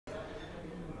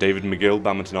David McGill,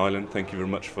 Badminton Ireland, thank you very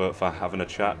much for having a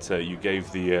chat. You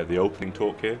gave the opening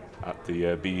talk here at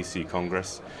the BEC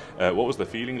Congress. What was the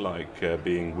feeling like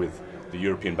being with the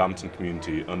European badminton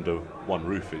community under one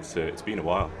roof? It's been a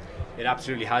while. It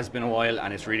absolutely has been a while,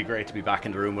 and it's really great to be back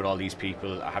in the room with all these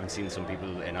people. I haven't seen some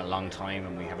people in a long time,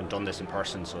 and we haven't done this in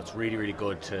person, so it's really, really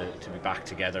good to be back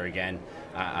together again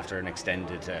after an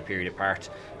extended period apart.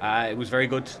 It was very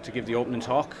good to give the opening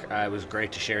talk. It was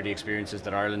great to share the experiences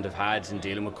that Ireland have had in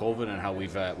dealing with COVID and how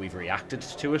we've reacted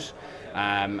to it,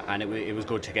 and it was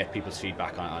good to get people's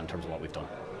feedback on terms of what we've done.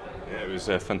 Yeah, it was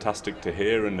fantastic to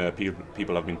hear, and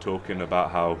people have been talking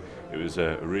about how it was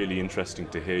really interesting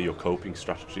to hear your coping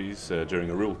strategies during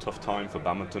a real tough time for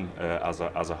badminton as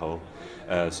a whole.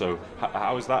 So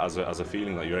how is that as a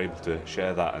feeling that you're able to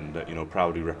share that and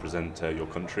proudly represent your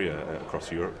country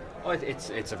across Europe? Oh,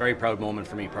 it's a very proud moment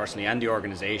for me personally and the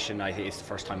organisation. I think it's the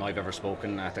first time I've ever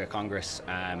spoken at the Congress,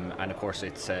 and of course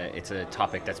it's a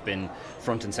topic that's been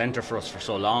front and centre for us for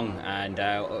so long, and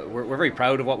we're very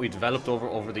proud of what we developed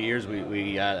over the years.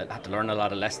 We had to learn a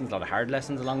lot of lessons, a lot of hard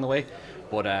lessons along the way,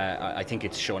 but I think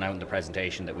it's shown out in the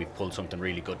presentation that we've pulled something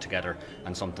really good together,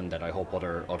 and something that I hope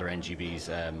other NGBs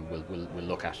will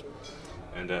look at.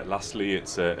 And lastly,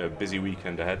 it's a busy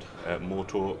weekend ahead. More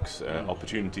talks,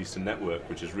 opportunities to network,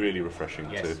 which is really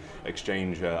refreshing. Yes. To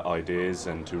exchange ideas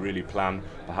and to really plan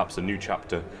perhaps a new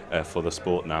chapter for the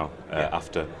sport now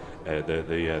after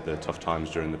the tough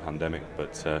times during the pandemic.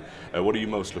 But what are you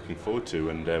most looking forward to,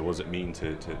 and what does it mean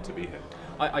to be here?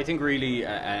 I think really,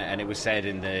 and it was said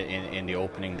in the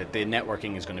opening, that the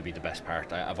networking is going to be the best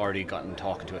part. I've already gotten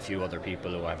talking to a few other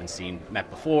people who I haven't met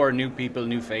before, new people,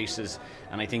 new faces,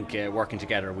 and I think working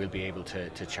together we'll be able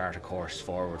to chart a course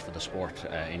forward for the sport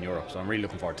in Europe. So I'm really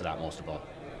looking forward to that most of all.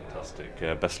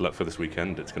 Fantastic. Best of luck for this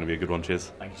weekend. It's going to be a good one.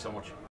 Cheers. Thank you so much.